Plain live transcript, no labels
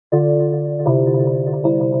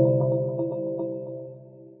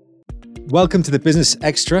Welcome to the Business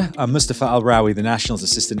Extra. I'm Mustafa Al-Rawi, the National's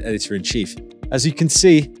Assistant Editor-in-Chief. As you can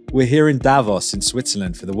see, we're here in Davos in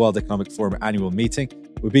Switzerland for the World Economic Forum annual meeting.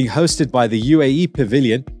 We're being hosted by the UAE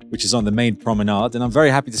Pavilion, which is on the main promenade. And I'm very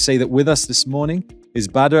happy to say that with us this morning is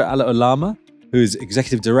Badr Al-Olama, who's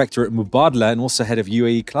Executive Director at Mubadala and also Head of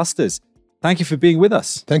UAE Clusters. Thank you for being with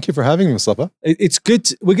us. Thank you for having me, Mustafa. It's good.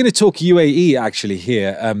 We're going to talk UAE actually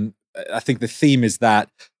here. I think the theme is that,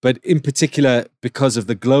 but in particular, because of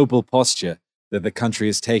the global posture that the country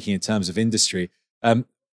is taking in terms of industry.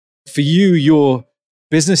 For you, your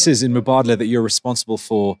businesses in Mubadala that you're responsible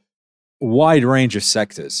for, a wide range of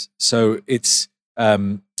sectors. So it's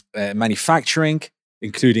manufacturing,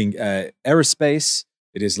 including aerospace,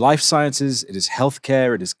 it is life sciences, it is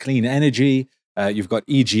healthcare, it is clean energy. You've got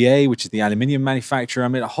EGA, which is the aluminium manufacturer. I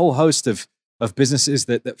mean, a whole host of businesses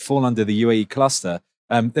that fall under the UAE cluster.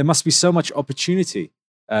 There must be so much opportunity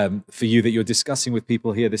for you that you're discussing with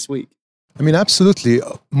people here this week. I mean, absolutely.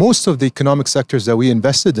 Most of the economic sectors that we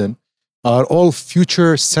invested in are all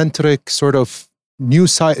future-centric sort of new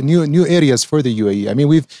areas for the UAE. I mean,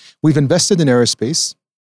 we've invested in aerospace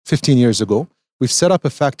 15 years ago. We've set up a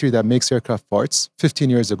factory that makes aircraft parts 15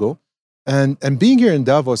 years ago. And being here in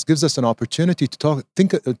Davos gives us an opportunity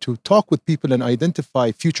to talk with people and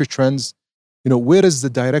identify future trends. You know, where is the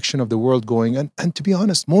direction of the world going? And to be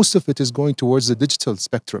honest, most of it is going towards the digital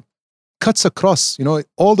spectrum. Cuts across,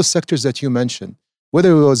 all the sectors that you mentioned,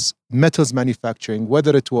 whether it was metals manufacturing,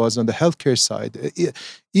 whether it was on the healthcare side,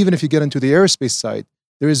 even if you get into the aerospace side,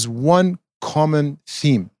 there is one common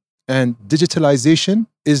theme, and digitalization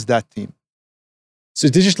is that theme. So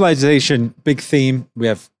digitalization, big theme. We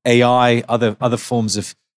have AI, other forms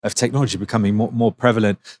of technology becoming more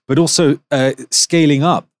prevalent, but also scaling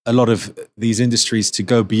up a lot of these industries to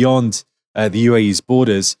go beyond the UAE's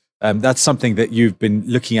borders. That's something that you've been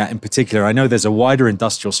looking at in particular. I know there's a wider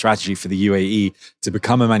industrial strategy for the UAE to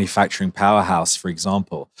become a manufacturing powerhouse, for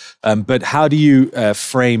example. But how do you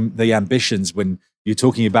frame the ambitions when you're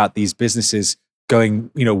talking about these businesses going,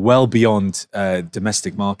 well beyond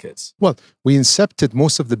domestic markets? Well, we incepted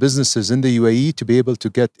most of the businesses in the UAE to be able to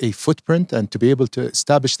get a footprint and to be able to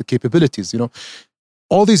establish the capabilities.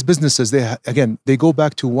 All these businesses, they go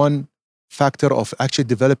back to one factor of actually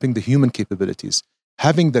developing the human capabilities.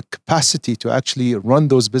 Having the capacity to actually run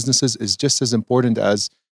those businesses is just as important as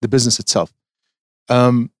the business itself.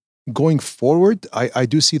 Going forward, I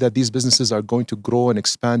do see that these businesses are going to grow and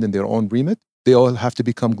expand in their own remit. They all have to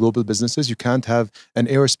become global businesses. You can't have an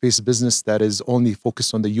aerospace business that is only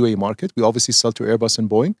focused on the UAE market. We obviously sell to Airbus and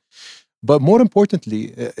Boeing. But more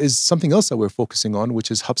importantly is something else that we're focusing on,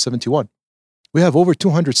 which is Hub 71. We have over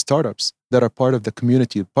 200 startups that are part of the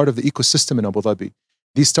community, part of the ecosystem in Abu Dhabi.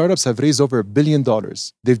 These startups have raised over $1 billion.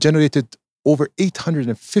 They've generated over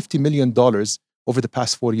 $850 million over the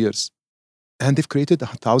past 4 years. And they've created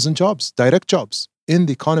 1,000 jobs, direct jobs in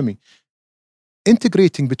the economy.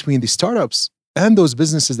 Integrating between the startups and those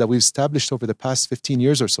businesses that we've established over the past 15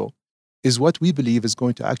 years or so is what we believe is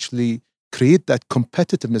going to actually create that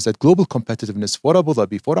competitiveness, that global competitiveness for Abu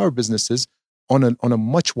Dhabi, for our businesses on a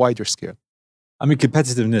much wider scale. I mean,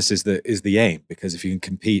 competitiveness is the aim, because if you can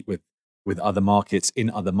compete with other markets in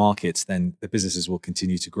other markets, then the businesses will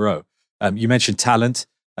continue to grow. You mentioned talent.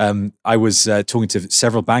 I was talking to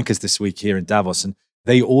several bankers this week here in Davos, and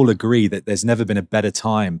they all agree that there's never been a better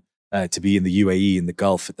time to be in the UAE, in the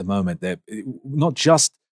Gulf at the moment. Not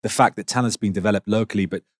just the fact that talent's being developed locally,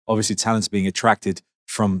 but obviously talent's being attracted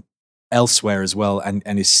from elsewhere as well, and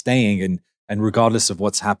is staying. And regardless of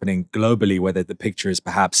what's happening globally, whether the picture is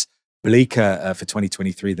perhaps bleaker for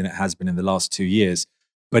 2023 than it has been in the last 2 years,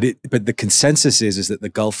 but the consensus is that the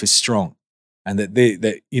Gulf is strong, and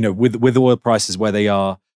that with oil prices where they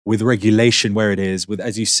are, with regulation where it is, with,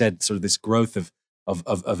 as you said, sort of this growth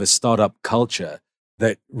of a startup culture,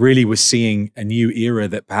 that really we're seeing a new era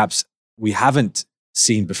that perhaps we haven't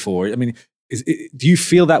seen before. I mean, do you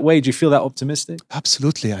feel that way? Do you feel that optimistic?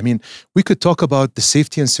 Absolutely. I mean, we could talk about the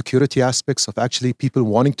safety and security aspects of actually people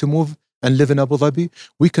wanting to move and live in Abu Dhabi.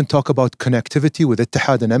 We can talk about connectivity with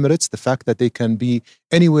Etihad and Emirates, the fact that they can be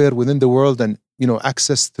anywhere within the world and,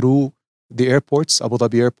 access through the airports, Abu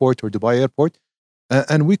Dhabi Airport or Dubai Airport.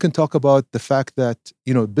 And we can talk about the fact that,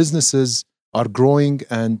 businesses are growing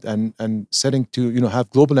and setting to,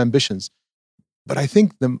 have global ambitions. But I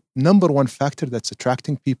think the number one factor that's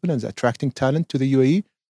attracting people and attracting talent to the UAE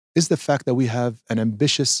is the fact that we have an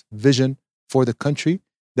ambitious vision for the country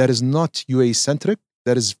that is not UAE-centric,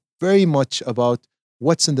 that is very much about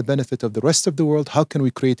what's in the benefit of the rest of the world. How can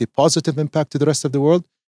we create a positive impact to the rest of the world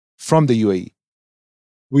from the UAE?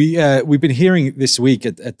 We've been hearing this week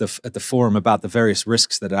at the forum about the various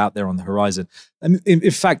risks that are out there on the horizon, and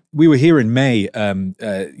in fact, we were here in May,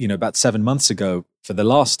 about 7 months ago for the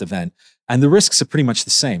last event, and the risks are pretty much the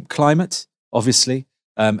same. Climate, obviously,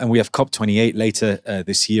 and we have COP28 later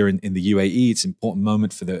this year in the UAE. It's an important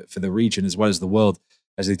moment for the region as well as the world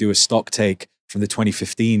as they do a stock take from the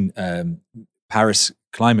 2015 Paris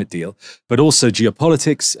climate deal, but also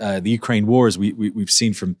geopolitics, the Ukraine war, as we've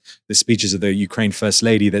seen from the speeches of the Ukraine First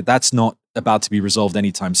Lady, that's not about to be resolved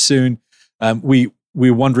anytime soon.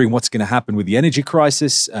 We're wondering what's going to happen with the energy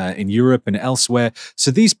crisis in Europe and elsewhere.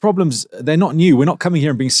 So these problems, they're not new. We're not coming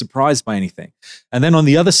here and being surprised by anything. And then on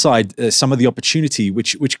the other side, some of the opportunity,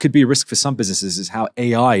 which could be a risk for some businesses, is how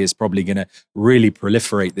AI is probably going to really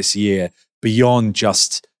proliferate this year beyond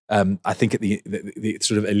just, I think, at the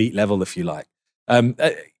sort of elite level, if you like.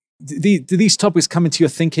 Do these topics come into your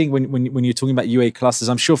thinking when you're talking about UAE clusters?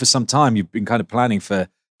 I'm sure for some time you've been kind of planning for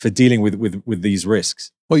dealing with these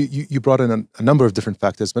risks. Well, you brought in a number of different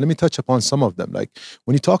factors, but let me touch upon some of them. Like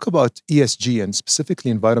when you talk about ESG and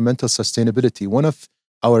specifically environmental sustainability, one of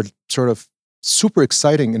our sort of super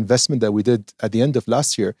exciting investment that we did at the end of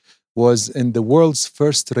last year was in the world's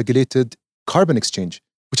first regulated carbon exchange,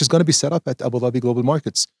 which is going to be set up at Abu Dhabi Global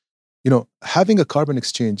Markets. Having a carbon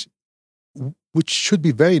exchange, which should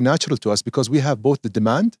be very natural to us because we have both the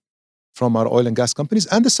demand from our oil and gas companies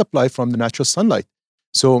and the supply from the natural sunlight.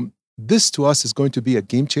 So this to us is going to be a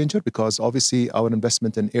game changer because obviously our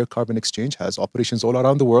investment in Air Carbon Exchange has operations all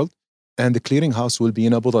around the world and the clearinghouse will be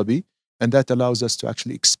in Abu Dhabi. And that allows us to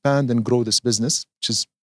actually expand and grow this business, which is,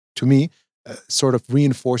 to me, sort of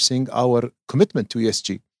reinforcing our commitment to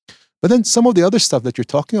ESG. But then some of the other stuff that you're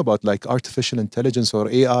talking about, like artificial intelligence or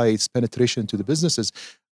AI's penetration to the businesses,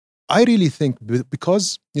 I really think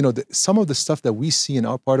because, some of the stuff that we see in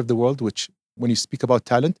our part of the world, which when you speak about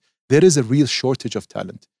talent, there is a real shortage of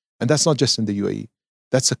talent. And that's not just in the UAE.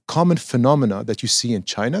 That's a common phenomena that you see in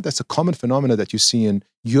China. That's a common phenomena that you see in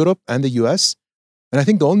Europe and the US. And I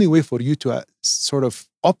think the only way for you to sort of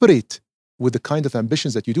operate with the kind of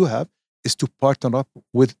ambitions that you do have is to partner up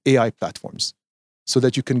with AI platforms so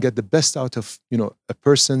that you can get the best out of, a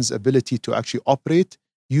person's ability to actually operate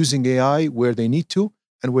using AI where they need to,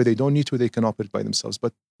 and where they don't need to, they can operate by themselves.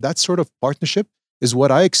 But that sort of partnership is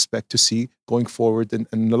what I expect to see going forward in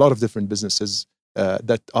a lot of different businesses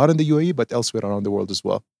that are in the UAE, but elsewhere around the world as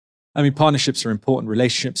well. I mean, partnerships are important.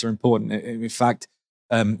 Relationships are important. In fact,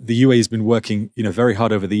 the UAE has been working, very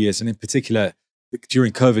hard over the years, and in particular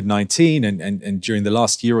during COVID-19 and during the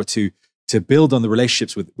last year or two, to build on the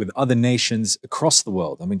relationships with other nations across the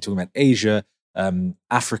world. I mean, talking about Asia,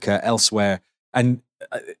 Africa, elsewhere, and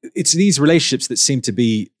it's these relationships that seem to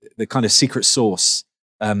be the kind of secret sauce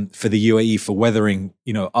for the UAE for weathering,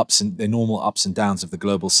 the normal ups and downs of the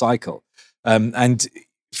global cycle. And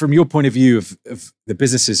from your point of view of the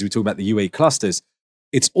businesses, we talk about the UAE clusters,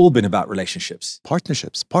 it's all been about relationships.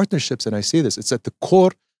 Partnerships. And I say this, it's at the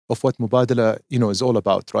core of what Mubadala, is all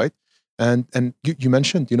about, right? And you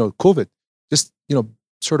mentioned, COVID. Just,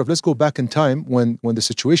 sort of let's go back in time when the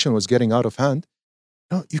situation was getting out of hand.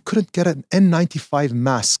 You couldn't get an N95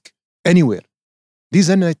 mask anywhere. These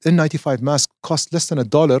N95 masks cost less than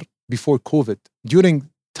 $1 before COVID. During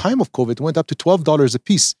time of COVID, it went up to $12 a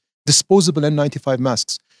piece, disposable N95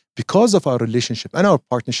 masks. Because of our relationship and our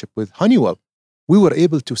partnership with Honeywell, we were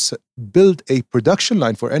able to build a production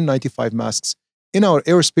line for N95 masks in our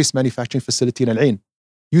aerospace manufacturing facility in Al Ain.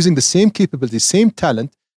 Using the same capability, same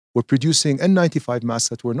talent, we're producing N95 masks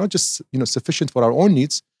that were not just sufficient for our own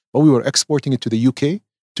needs, but we were exporting it to the UK,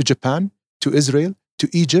 to Japan, to Israel, to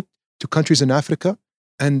Egypt, to countries in Africa.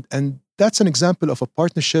 And that's an example of a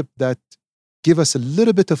partnership that gave us a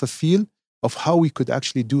little bit of a feel of how we could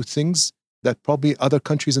actually do things that probably other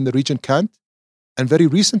countries in the region can't. And very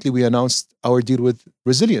recently, we announced our deal with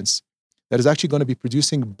Resilience that is actually going to be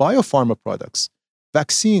producing biopharma products,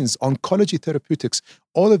 vaccines, oncology therapeutics,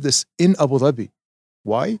 all of this in Abu Dhabi.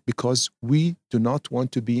 Why? Because we do not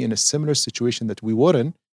want to be in a similar situation that we were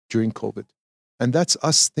in during COVID. And that's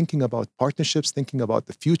us thinking about partnerships, thinking about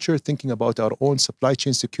the future, thinking about our own supply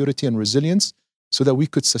chain security and resilience so that we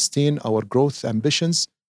could sustain our growth ambitions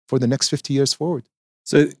for the next 50 years forward.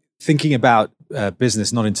 So thinking about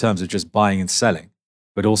business, not in terms of just buying and selling,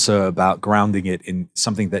 but also about grounding it in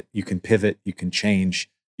something that you can pivot, you can change,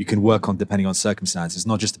 you can work on depending on circumstances. It's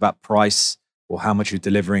not just about price or how much you're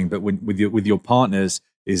delivering, but with your partners,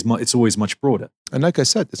 it's always much broader. And like I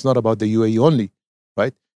said, it's not about the UAE only,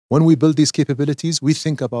 right? When we build these capabilities, we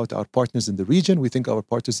think about our partners in the region, we think our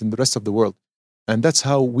partners in the rest of the world. And that's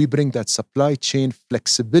how we bring that supply chain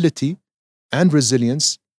flexibility and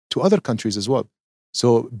resilience to other countries as well.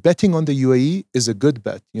 So betting on the UAE is a good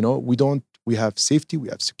bet. We have safety, we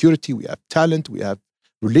have security, we have talent, we have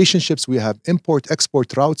relationships, we have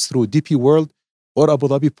import-export routes through DP World or Abu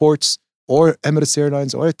Dhabi ports or Emirates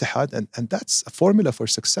Airlines or Etihad, and that's a formula for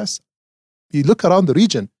success. You look around the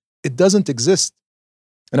region, it doesn't exist.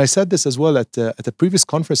 And I said this as well at a previous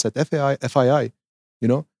conference at FII.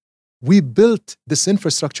 We built this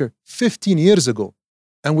infrastructure 15 years ago,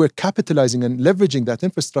 and we're capitalizing and leveraging that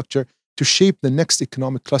infrastructure to shape the next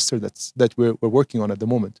economic cluster that we're working on at the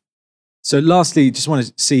moment. So lastly, just want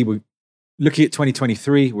to see, we're looking at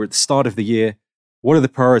 2023, we're at the start of the year. What are the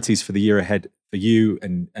priorities for the year ahead for you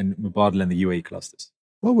and Mubadala and the UAE clusters?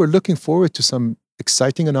 Well, we're looking forward to some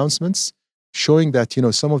exciting announcements showing that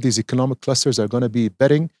some of these economic clusters are going to be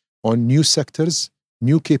betting on new sectors,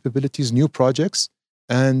 new capabilities, new projects.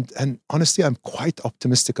 And honestly, I'm quite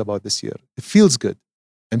optimistic about this year. It feels good.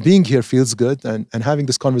 And being here feels good. And having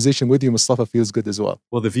this conversation with you, Mustafa, feels good as well.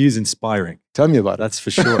 Well, the view's inspiring. Tell me about it. That's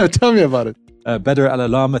for sure. Tell me about it. Badr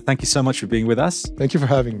Al-Alama, thank you so much for being with us. Thank you for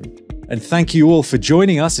having me. And thank you all for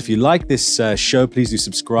joining us. If you like this show, please do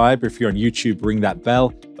subscribe. If you're on YouTube, ring that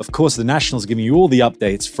bell. Of course, the National's giving you all the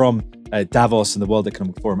updates from Davos and the World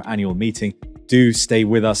Economic Forum annual meeting. Do stay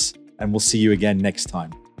with us, and we'll see you again next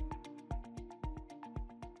time.